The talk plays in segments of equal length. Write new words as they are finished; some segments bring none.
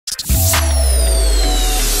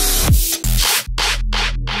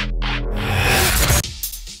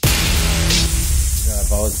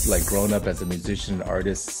like grown up as a musician,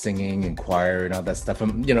 artist, singing and choir and all that stuff.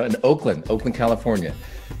 I'm, you know, in Oakland, California.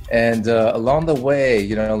 And along the way,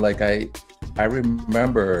 you know, like I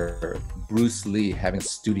remember Bruce Lee having a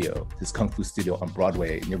studio, his kung fu studio on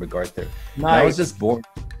Broadway near MacArthur. Nice. I was just born,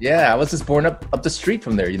 yeah, I was just born up the street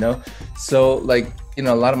from there, you know? So like, you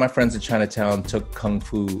know, a lot of my friends in Chinatown took kung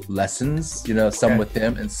fu lessons, you know, some with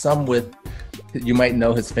him and some with, you might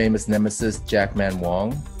know his famous nemesis, Jack Man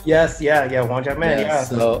Wong. Yes, yeah, Wong Jack Man, yeah.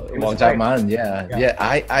 So Wong Jack Man, yeah.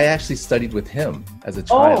 I actually studied with him as a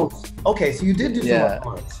child. Oh, okay, so you did do some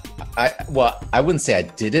martial arts. I wouldn't say I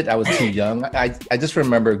did it. I was too young. I just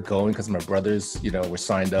remember going because my brothers, you know, were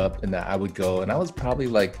signed up, and I would go, and I was probably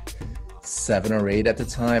like 7 or 8 at the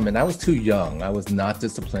time, and I was too young. I was not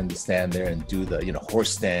disciplined to stand there and do the, you know,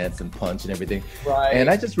 horse stance and punch and everything. Right. And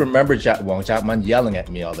I just remember Wong Jack Man yelling at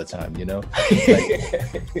me all the time, you know.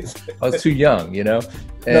 Like, I was too young, you know,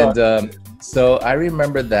 and so I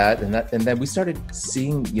remember that, and then we started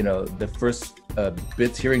seeing, you know, the first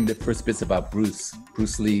hearing the first bits about Bruce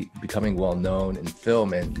Lee becoming well known in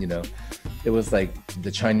film, and you know, it was like the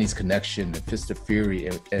Chinese Connection, the Fist of Fury,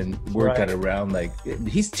 and word got around like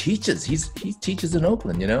he teaches in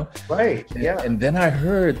Oakland, you know. Right. Yeah. And then I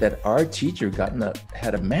heard that our teacher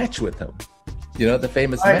had a match with him. You know, the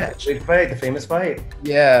famous match. The famous fight.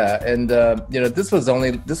 Yeah, and you know, this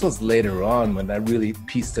was later on when I really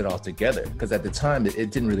pieced it all together. Because at the time, it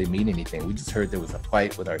didn't really mean anything. We just heard there was a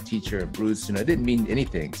fight with our teacher and Bruce. You know, it didn't mean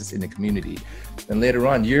anything, just in the community. And later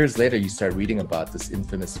on, years later, you start reading about this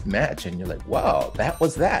infamous match, and you're like, wow, that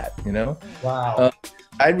was that. You know? Wow.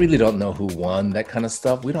 I really don't know who won, that kind of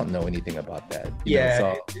stuff. We don't know anything about that. You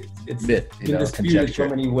know, it's myth, you know, disputed conjecture.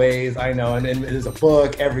 so many ways. I know, and there's a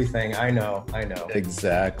book, everything. I know.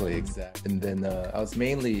 Exactly. And then I was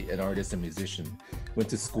mainly an artist and musician. Went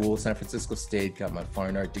to school, San Francisco State, got my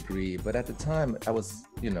fine art degree. But at the time, I was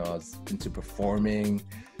into performing,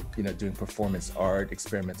 you know, doing performance art,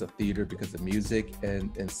 experimental theater because of music.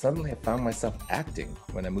 And suddenly I found myself acting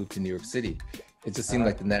when I moved to New York City. It just seemed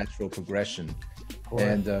like the natural progression.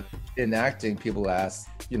 And in acting, people ask,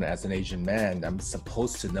 you know, as an Asian man, I'm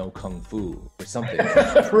supposed to know Kung Fu or something.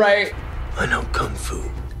 Right. I know Kung Fu.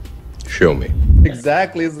 Show me.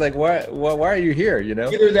 Exactly. It's like, why are you here, you know?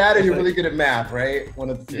 Either that or you're really good at math, right? One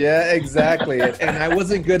of the two. Yeah, exactly. And I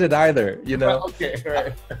wasn't good at either, you know? Okay,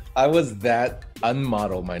 right. I was that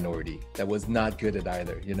unmodeled minority that was not good at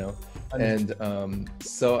either, you know? And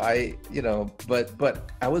so I, you know, but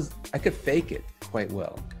I could fake it quite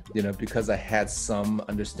well, you know, because I had some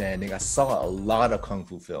understanding. I saw a lot of Kung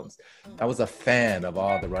Fu films. I was a fan of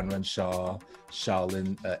all the Run Run Shaw,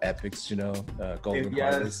 Shaolin epics, you know, Golden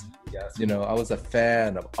Harvest. Yes. You know, I was a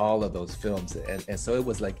fan of all of those films. And so it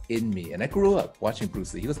was like in me. And I grew up watching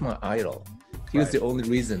Bruce Lee. He was my idol. He was the only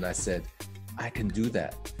reason I said, I can do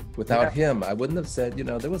that. Without him, I wouldn't have said, you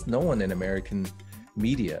know, there was no one in American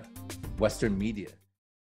media, Western media